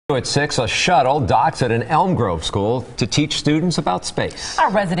At 6, a shuttle docks at an Elm Grove school to teach students about space. Our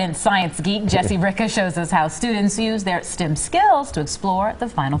resident science geek, Jesse Ricca, shows us how students use their STEM skills to explore the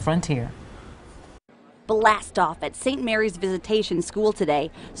final frontier. Blast off at St. Mary's Visitation School today.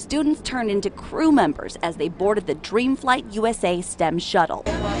 Students turned into crew members as they boarded the Dreamflight USA STEM shuttle.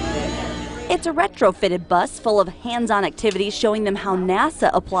 It's a retrofitted bus full of hands-on activities showing them how NASA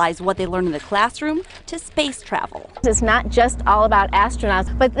applies what they learn in the classroom to space travel. It's not just all about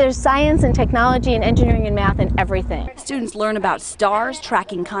astronauts, but there's science and technology and engineering and math and everything. Students learn about stars,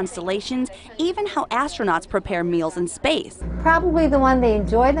 tracking constellations, even how astronauts prepare meals in space. Probably the one they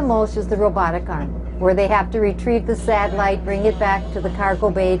enjoy the most is the robotic arm, where they have to retrieve the satellite, bring it back to the cargo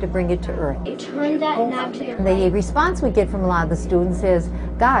bay to bring it to Earth. Turn that knob to the right. The response we get from a lot of the students is,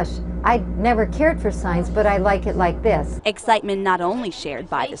 gosh, I never cared for science, but I like it like this. Excitement not only shared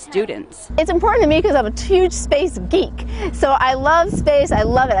by the students. It's important to me because I'm a huge space geek. So I love space, I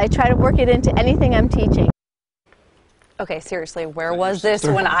love it. I try to work it into anything I'm teaching. Okay, seriously, where was this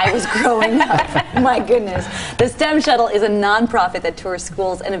when I was growing up? My goodness. The STEM Shuttle is a nonprofit that tours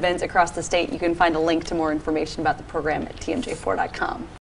schools and events across the state. You can find a link to more information about the program at TMJ4.com.